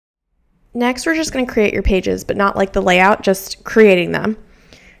Next, we're just going to create your pages, but not like the layout, just creating them.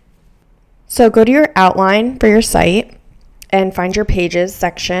 So go to your outline for your site and find your pages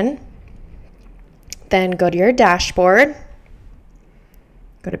section. Then go to your dashboard,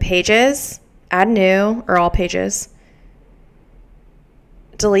 go to pages, add new or all pages,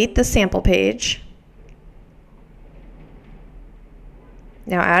 delete the sample page.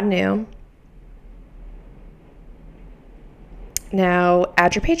 Now add new. Now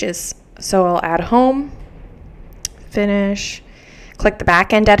add your pages. So I'll add home, finish, click the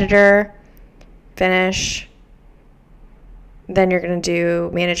backend editor, finish. Then you're going to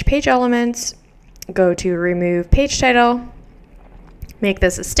do manage page elements, go to remove page title, make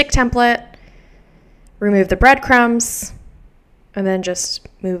this a stick template, remove the breadcrumbs, and then just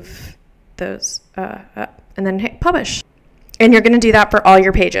move those up and then hit publish. And you're going to do that for all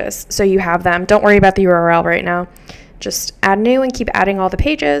your pages so you have them. Don't worry about the URL right now. Just add new and keep adding all the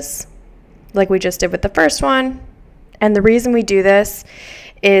pages like we just did with the first one. And the reason we do this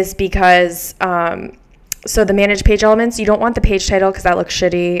is because so the manage page elements, you don't want the page title because that looks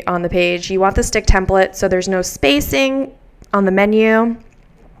shitty on the page. You want the stick template so there's no spacing on the menu.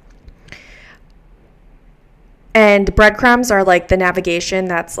 And breadcrumbs are like the navigation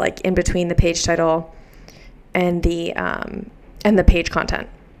that's like in between the page title and the page content.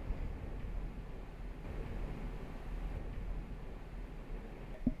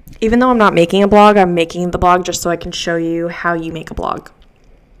 Even though I'm not making a blog, I'm making the blog just so I can show you how you make a blog.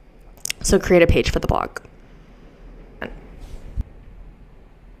 So create a page for the blog.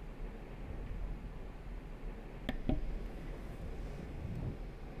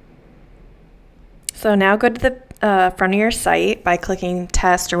 So now go to the front of your site by clicking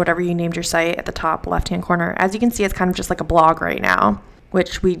test or whatever you named your site at the top left-hand corner. As you can see, it's kind of just like a blog right now,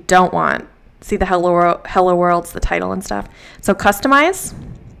 which we don't want. See the hello world's the title and stuff. So customize.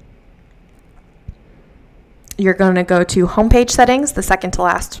 You're going to go to homepage settings, the second to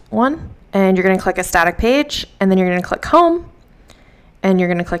last one, and you're going to click a static page, and then you're going to click home, and you're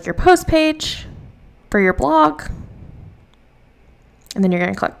going to click your post page for your blog, and then you're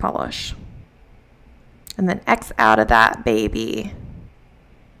going to click publish. And then X out of that baby.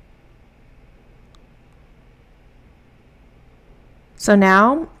 So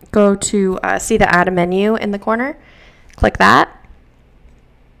now go to see the add a menu in the corner. Click that.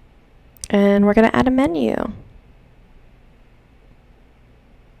 And we're going to add a menu.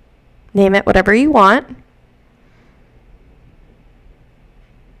 Name it whatever you want.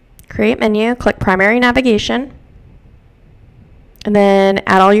 Create menu. Click primary navigation. And then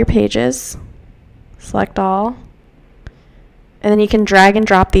add all your pages. Select all. And then you can drag and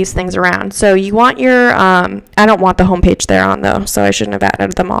drop these things around. So you want your, I don't want the home page there on though, so I shouldn't have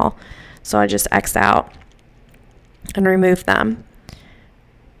added them all. So I just X out and remove them.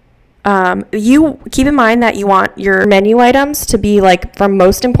 You keep in mind that you want your menu items to be like from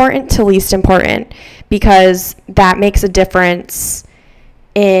most important to least important, because that makes a difference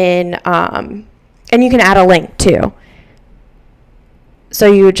in, and you can add a link too. So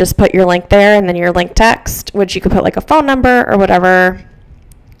you would just put your link there and then your link text, which you could put like a phone number or whatever,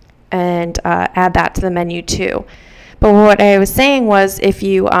 and add that to the menu too. But what I was saying was if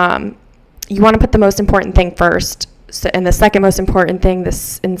you, you want to put the most important thing first, so, and the second most important thing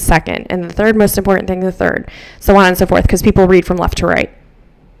this in second, and the third most important thing the third, so on and so forth, because people read from left to right.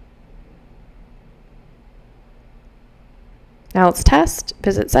 Now let's test,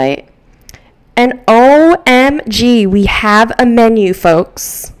 visit site. And OMG, we have a menu,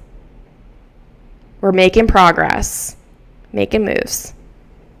 folks. We're making progress, making moves.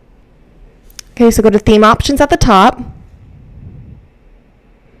 Okay, so go to theme options at the top.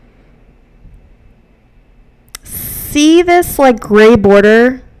 See this like gray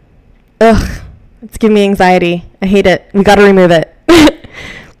border? Ugh, it's giving me anxiety. I hate it. We got to remove it.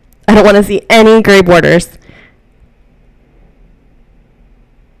 I don't want to see any gray borders.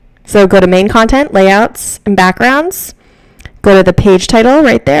 So go to main content, layouts, and backgrounds. Go to the page title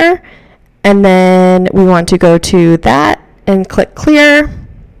right there. And then we want to go to that and click clear.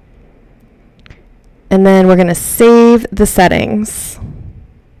 And then we're going to save the settings.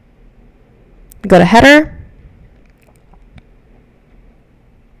 Go to header.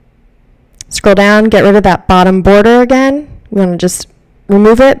 Scroll down, get rid of that bottom border again. We want to just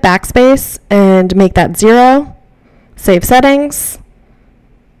remove it, backspace, and make that 0. Save settings.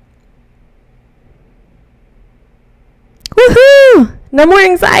 Woohoo! No more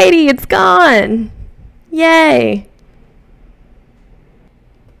anxiety, it's gone. Yay.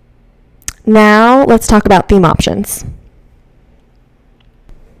 Now let's talk about theme options.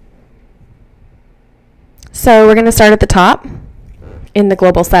 So we're going to start at the top in the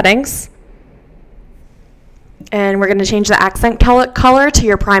global settings. And we're going to change the accent color to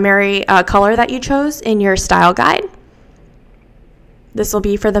your primary color that you chose in your style guide. This will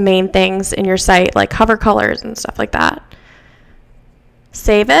be for the main things in your site, like hover colors and stuff like that.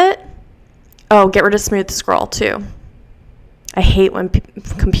 Save it. Oh, get rid of smooth scroll too. I hate when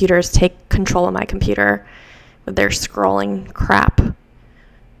computers take control of my computer with their scrolling crap.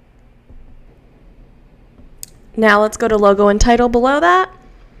 Now let's go to logo and title below that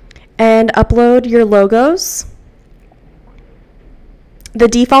and upload your logos. The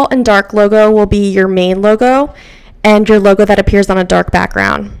default and dark logo will be your main logo and your logo that appears on a dark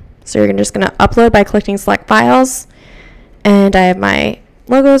background. So you're just going to upload by clicking select files. And I have my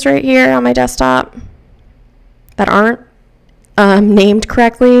logos right here on my desktop that aren't named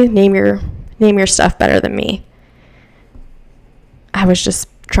correctly. Name your stuff better than me. I was just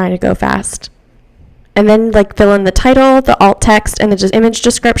trying to go fast. And then like fill in the title, the alt text, and the image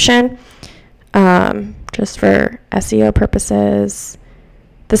description, just for SEO purposes.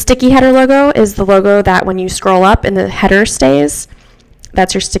 The sticky header logo is the logo that when you scroll up and the header stays,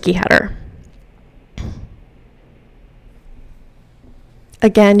 that's your sticky header.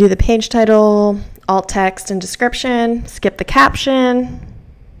 Again, do the page title, alt text, and description. Skip the caption.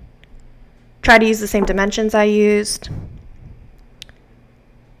 Try to use the same dimensions I used.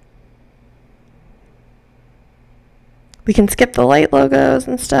 We can skip the light logos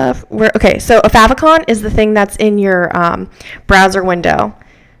and stuff. Okay, so a favicon is the thing that's in your browser window.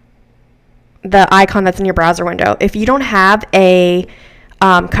 The icon that's in your browser window. If you don't have a,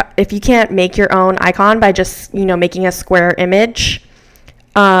 if you can't make your own icon by just, making a square image,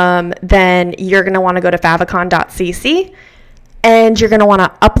 then you're going to want to go to favicon.cc and you're going to want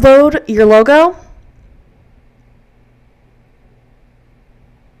to upload your logo.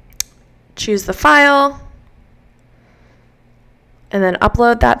 Choose the file and then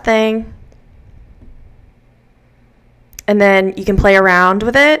upload that thing. And then you can play around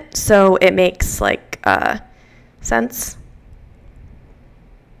with it so it makes like sense.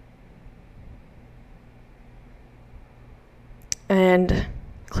 And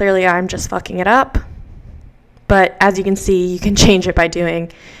clearly I'm just fucking it up. But as you can see, you can change it by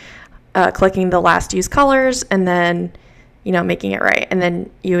doing clicking the last used colors and then making it right. And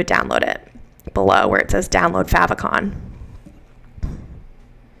then you would download it below where it says download favicon.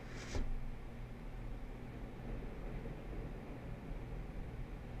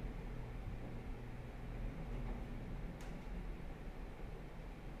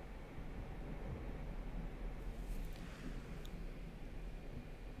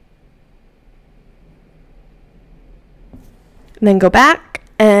 And then go back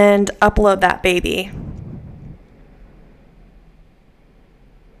and upload that baby.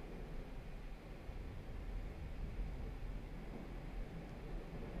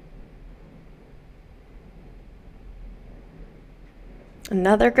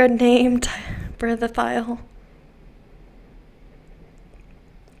 Another good name for the file.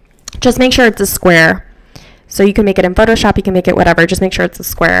 Just make sure it's a square. So you can make it in Photoshop, you can make it whatever. Just make sure it's a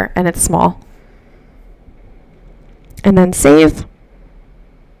square and it's small. And then save.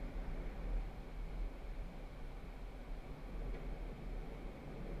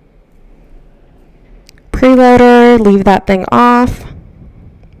 Preloader, leave that thing off.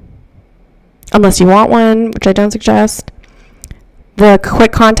 Unless you want one, which I don't suggest. The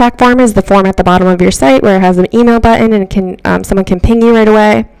quick contact form is the form at the bottom of your site where it has an email button and someone can ping you right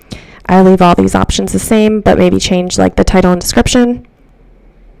away. I leave all these options the same, but maybe change like the title and description.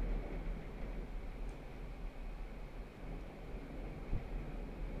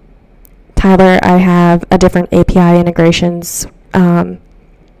 Tyler, I have a different API integrations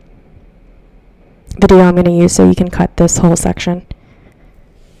video I'm going to use, so you can cut this whole section.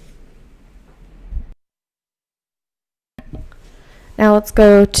 Now let's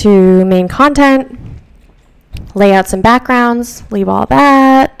go to main content, layouts and backgrounds, leave all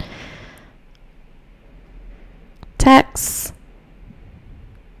that, text,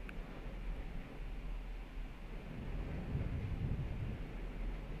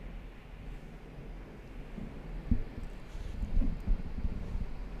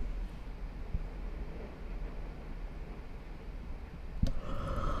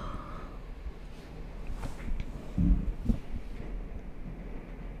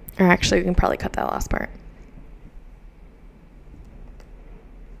 or actually we can probably cut that last part.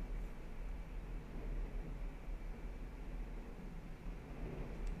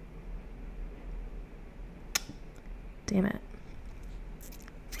 Damn it.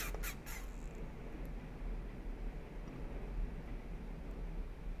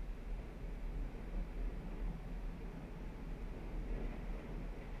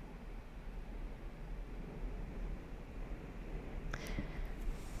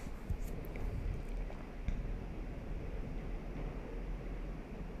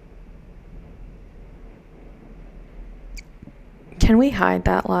 Can we hide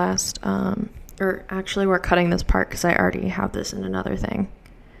that last? Or actually, we're cutting this part because I already have this in another thing.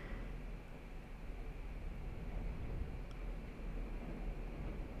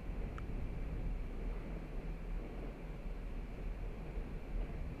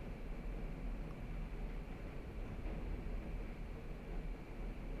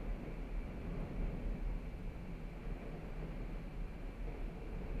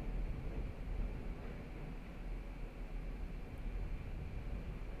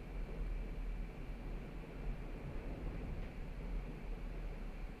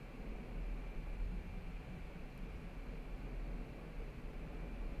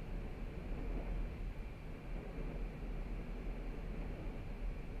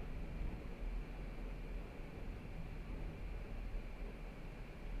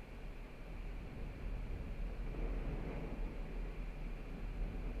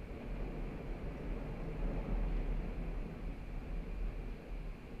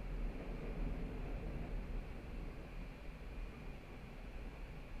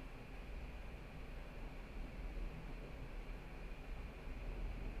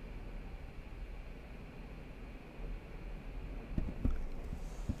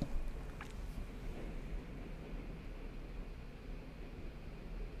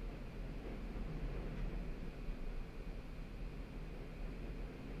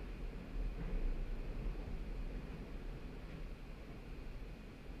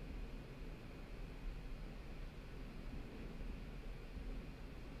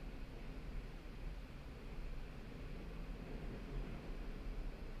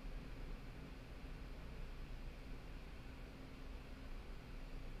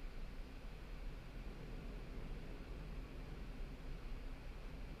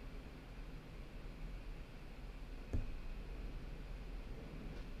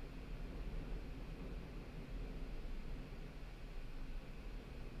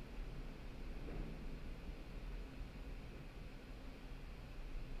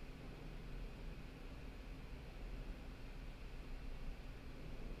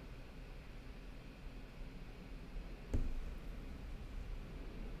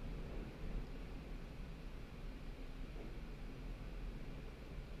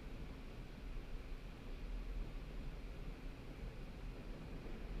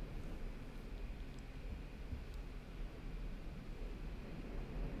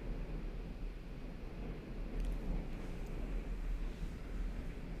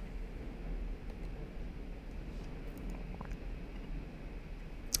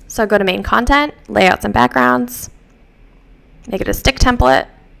 So go to main content, layouts and backgrounds, make it a stick template.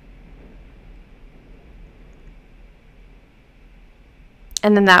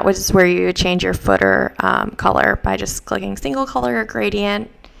 And then that was where you would change your footer color by just clicking single color or gradient.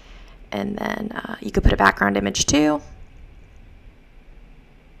 And then you could put a background image too.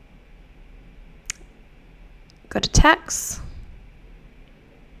 Go to text.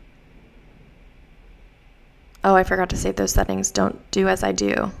 Oh, I forgot to save those settings. Don't do as I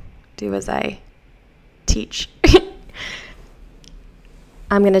do. Do as I teach.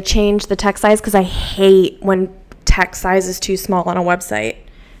 I'm going to change the text size because I hate when text size is too small on a website.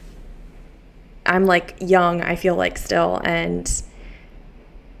 I'm like young, I feel like still, and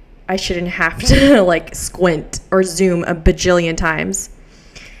I shouldn't have to like squint or zoom a bajillion times.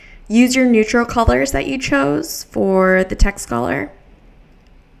 Use your neutral colors that you chose for the text color.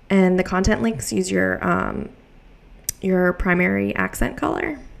 And the content links, use your primary accent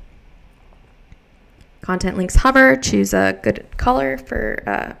color. Content links hover, choose a good color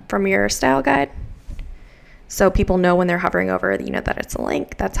for from your style guide. So people know when they're hovering over, you know that it's a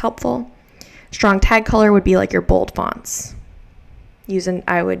link. That's helpful. Strong tag color would be like your bold fonts.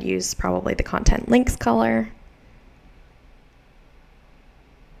 I would use probably the content links color.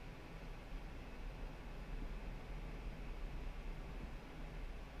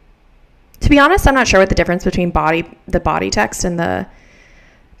 To be honest, I'm not sure what the difference between the body text and the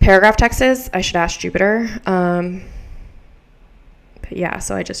paragraph text is. I should ask Jupyter. But yeah,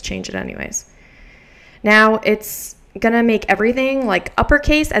 so I just change it anyways. Now it's going to make everything like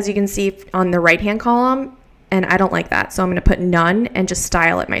uppercase, as you can see on the right-hand column, and I don't like that. So I'm going to put none and just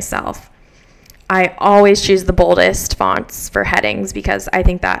style it myself. I always choose the boldest fonts for headings because I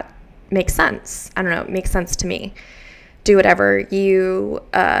think that makes sense. I don't know, it makes sense to me. Do whatever you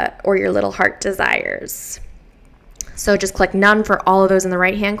or your little heart desires. So just click none for all of those in the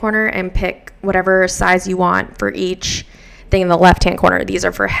right-hand corner and pick whatever size you want for each thing in the left-hand corner. These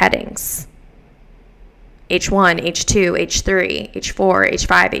are for headings. H1, H2, H3, H4,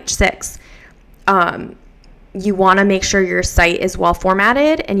 H5, H6. you want to make sure your site is well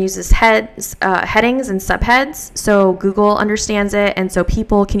formatted and uses headings and subheads so Google understands it and so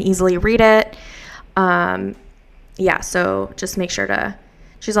people can easily read it. Yeah, so just make sure to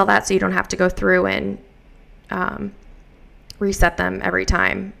choose all that so you don't have to go through and reset them every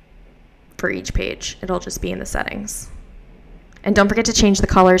time for each page. It'll just be in the settings. And don't forget to change the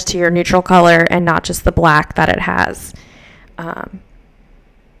colors to your neutral color and not just the black that it has.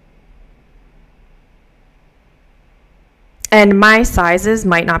 And my sizes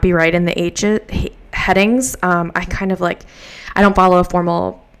might not be right in the headings. I kind of like, I don't follow a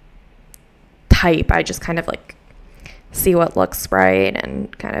formal type. I just kind of like see what looks right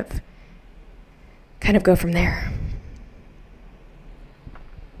and kind of go from there.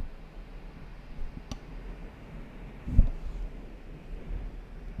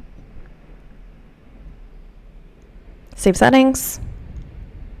 Save settings.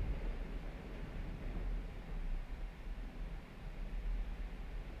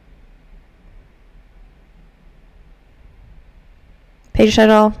 Page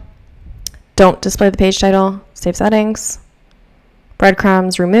title. Don't display the page title. Save settings.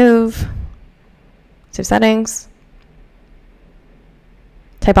 Breadcrumbs, remove. Save settings.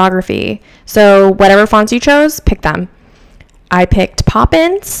 Typography. So whatever fonts you chose, pick them. I picked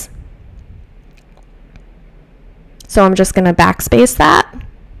Poppins. So I'm just going to backspace that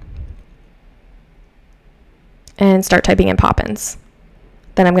and start typing in Poppins.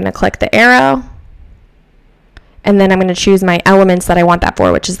 Then I'm going to click the arrow. And then I'm going to choose my elements that I want that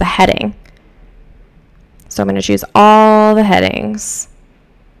for, which is the heading. So I'm going to choose all the headings.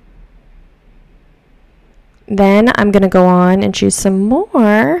 Then I'm going to go on and choose some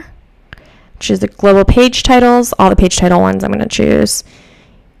more. Choose the global page titles. All the page title ones I'm going to choose.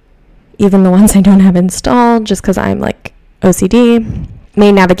 Even the ones I don't have installed, just because I'm like OCD.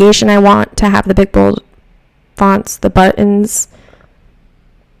 Main navigation, I want to have the big bold fonts, the buttons.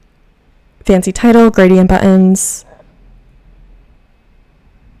 Fancy title, gradient buttons.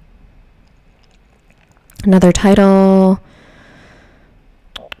 Another title.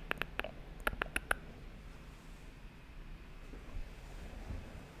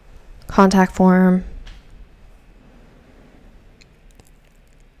 Contact form.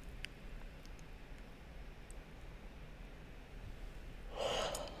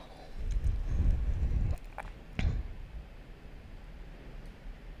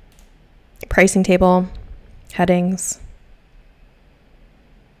 Pricing table, headings.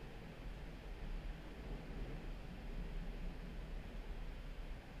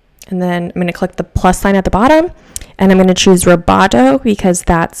 And then I'm going to click the plus sign at the bottom and I'm going to choose Roboto because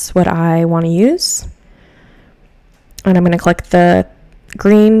that's what I want to use. And I'm going to click the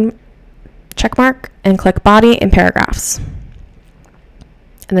green check mark and click body and paragraphs.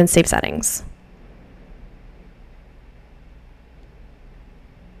 And then save settings.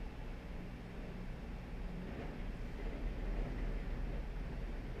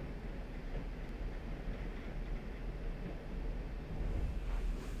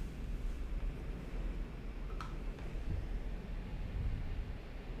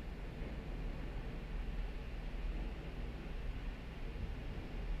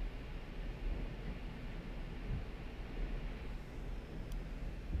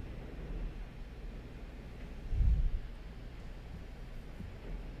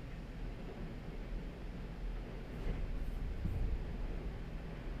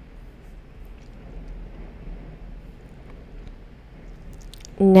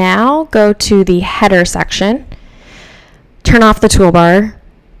 Now go to the header section. Turn off the toolbar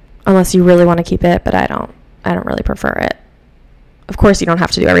unless you really want to keep it, but I don't really prefer it. Of course, you don't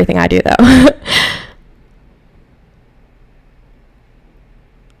have to do everything I do though.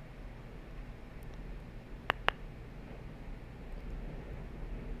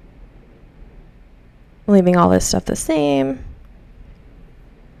 Leaving all this stuff the same.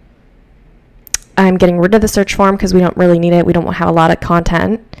 I'm getting rid of the search form because we don't really need it. We don't have a lot of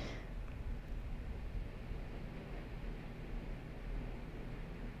content.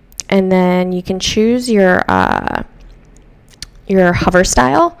 And then you can choose your hover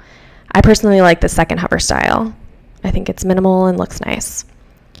style. I personally like the second hover style. I think it's minimal and looks nice.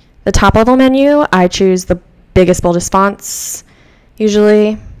 The top level menu, I choose the biggest, boldest fonts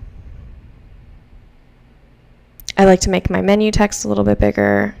usually. I like to make my menu text a little bit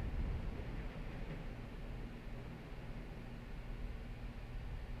bigger.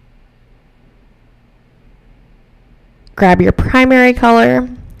 Grab your primary color.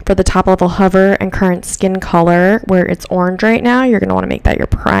 For the top level hover and current skin color, where it's orange right now, you're going to want to make that your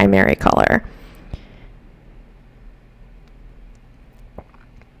primary color.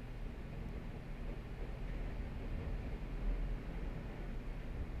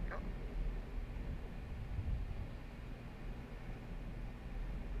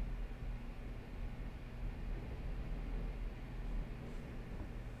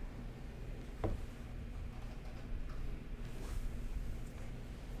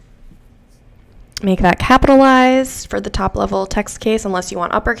 make that capitalized for the top level text case, unless you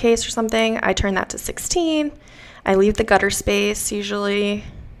want uppercase or something. I turn that to 16. I leave the gutter space usually.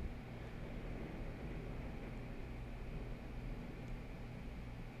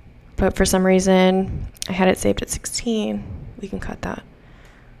 But for some reason, I had it saved at 16. We can cut that.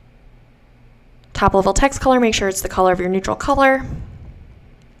 Top level text color, make sure it's the color of your neutral color.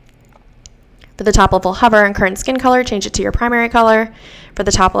 For the top level hover and current skin color, change it to your primary color. For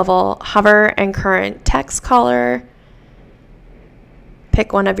the top level hover and current text color,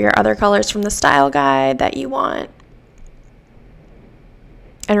 pick one of your other colors from the style guide that you want.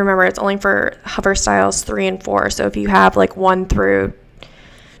 And remember, it's only for hover styles 3 and 4. So if you have like 1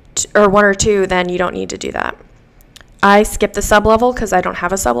 or 2, then you don't need to do that. I skip the sub-level because I don't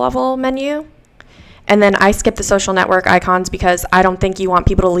have a sub-level menu. And then I skip the social network icons because I don't think you want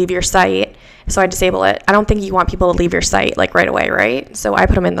people to leave your site. So I disable it. I don't think you want people to leave your site like right away, right? So I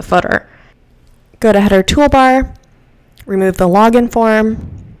put them in the footer. Go to header toolbar, remove the login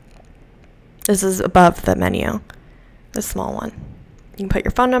form. This is above the menu, the small one. You can put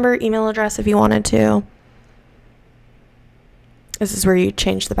your phone number, email address if you wanted to. This is where you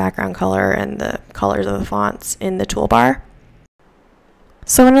change the background color and the colors of the fonts in the toolbar.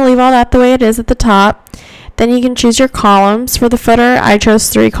 So I'm going to leave all that the way it is at the top. Then you can choose your columns for the footer. I chose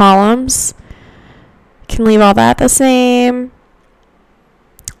 3 columns. You can leave all that the same.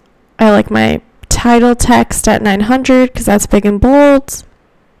 I like my title text at 900 because that's big and bold.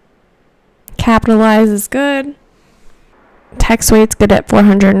 Capitalize is good. Text weight's good at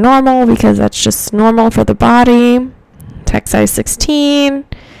 400 normal because that's just normal for the body. Text size 16.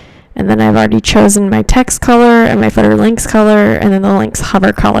 And then I've already chosen my text color and my footer links color and then the links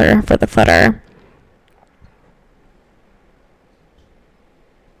hover color for the footer.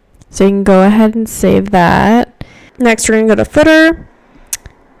 So you can go ahead and save that. Next we're going to go to footer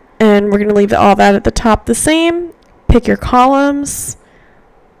and we're going to leave all that at the top the same. Pick your columns.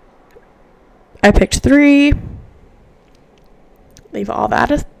 I picked 3. Leave all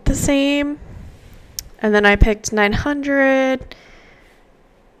that at the same. And then I picked 900.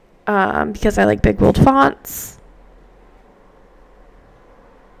 Because I like big bold fonts.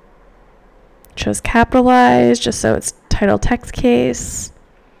 Chose capitalize just so it's title text case.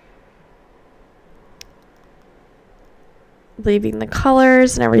 Leaving the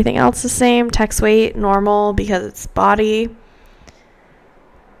colors and everything else the same. Text weight normal because it's body.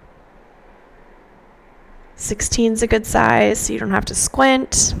 16 is a good size so you don't have to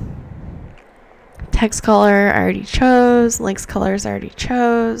squint. Text color I already chose, links colors I already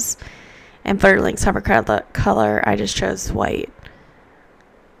chose, and footer links hover color I just chose white.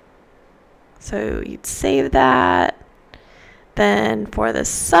 So you'd save that. Then for the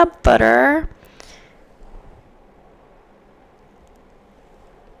sub footer,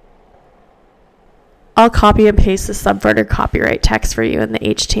 I'll copy and paste the sub footer copyright text for you in the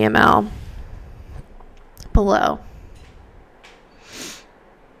HTML below.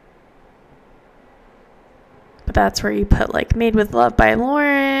 But that's where you put like Made with Love by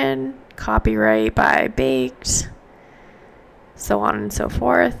Lauren, copyright by Baked, so on and so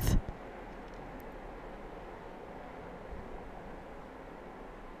forth.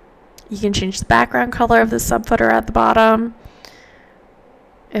 You can change the background color of the subfooter at the bottom.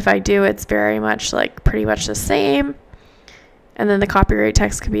 If I do, it's very much like pretty much the same. And then the copyright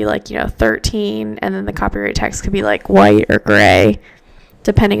text could be like, 13, and then the copyright text could be like white or gray,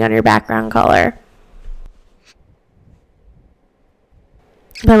 depending on your background color.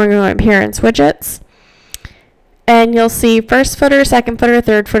 Then we're going to appearance widgets. And you'll see first footer, second footer,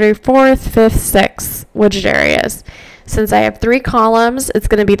 third footer, fourth, fifth, sixth widget areas. Since I have 3 columns, it's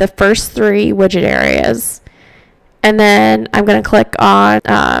going to be the first 3 widget areas. And then I'm going to click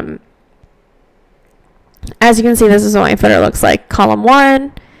on, as you can see, this is what my footer looks like. Column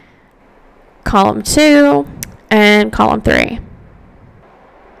 1, column 2, and column 3.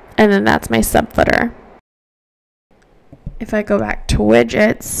 And then that's my sub footer. If I go back to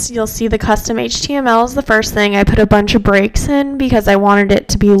widgets, you'll see the custom HTML is the first thing. I put a bunch of breaks in because I wanted it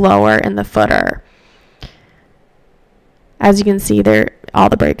to be lower in the footer. As you can see, all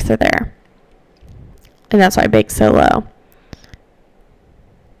the breaks are there. And that's why I baked so low.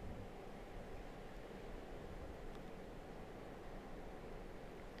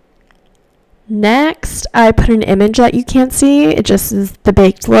 Next, I put an image that you can't see. It just is the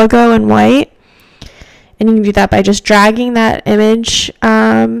baked logo in white. And you can do that by just dragging that image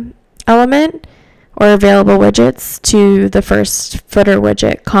element or available widgets to the first footer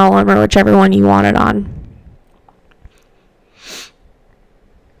widget column or whichever one you want it on.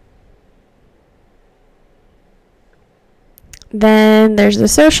 Then there's the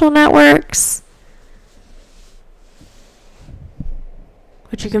social networks.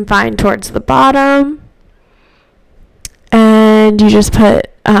 which you can find towards the bottom. And you just put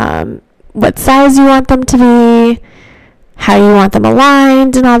what size you want them to be, how you want them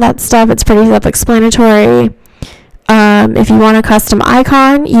aligned, and all that stuff. It's pretty self-explanatory. If you want a custom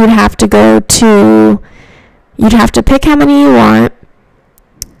icon, you'd have to pick how many you want,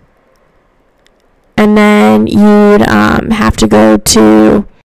 and then you'd have to go to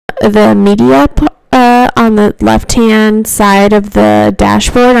the media on the left-hand side of the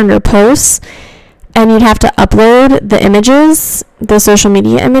dashboard under posts, and you'd have to upload the images, the social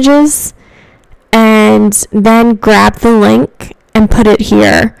media images, and then grab the link and put it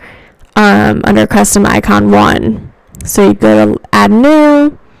here under custom icon 1. So you go to add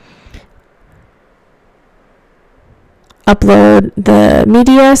new, upload the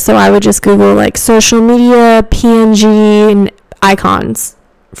media. So I would just Google like social media PNG icons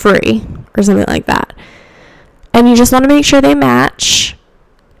free or something like that. And you just want to make sure they match.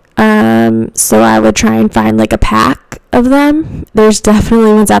 So I would try and find like a pack of them. There's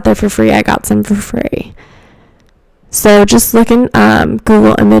definitely ones out there for free. I got some for free. So just look in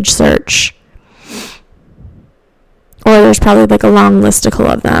Google image search. Or there's probably like a long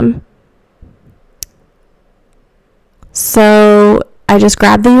listicle of them. So I just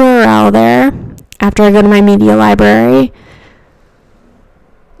grab the URL there after I go to my media library.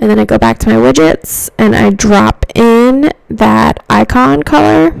 And then I go back to my widgets and I drop in that icon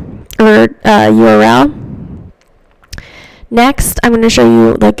color or URL. Next, I'm going to show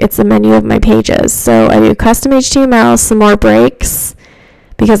you like it's a menu of my pages. So I do custom HTML, some more breaks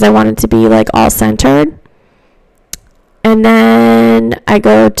because I want it to be like all centered. And then I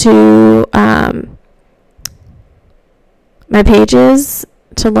go to my pages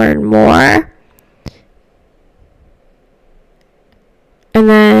to learn more. And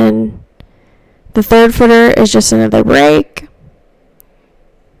then the third footer is just another break.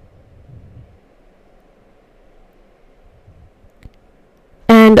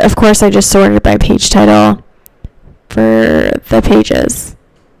 And of course I just sorted by page title for the pages.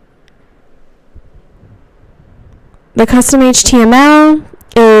 The custom HTML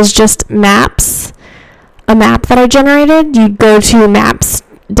is just maps, a map that I generated. You go to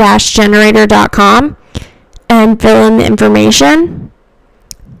maps-generator.com and fill in the information,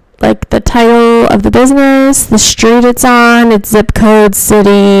 like the title of the business, the street it's on, its zip code,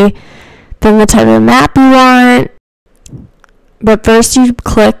 city, then the type of map you want. But first you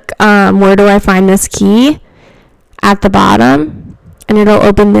click where do I find this key at the bottom, and it'll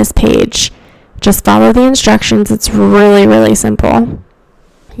open this page. Just follow the instructions. It's really, really simple.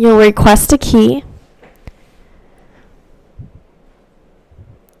 You'll request a key,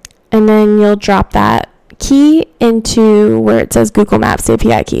 and then you'll drop that key into where it says Google Maps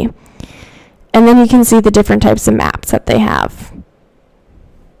API key. And then you can see the different types of maps that they have.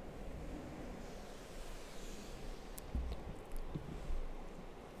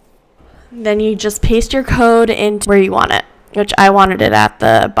 Then you just paste your code into where you want it, which I wanted it at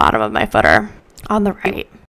the bottom of my footer on the right.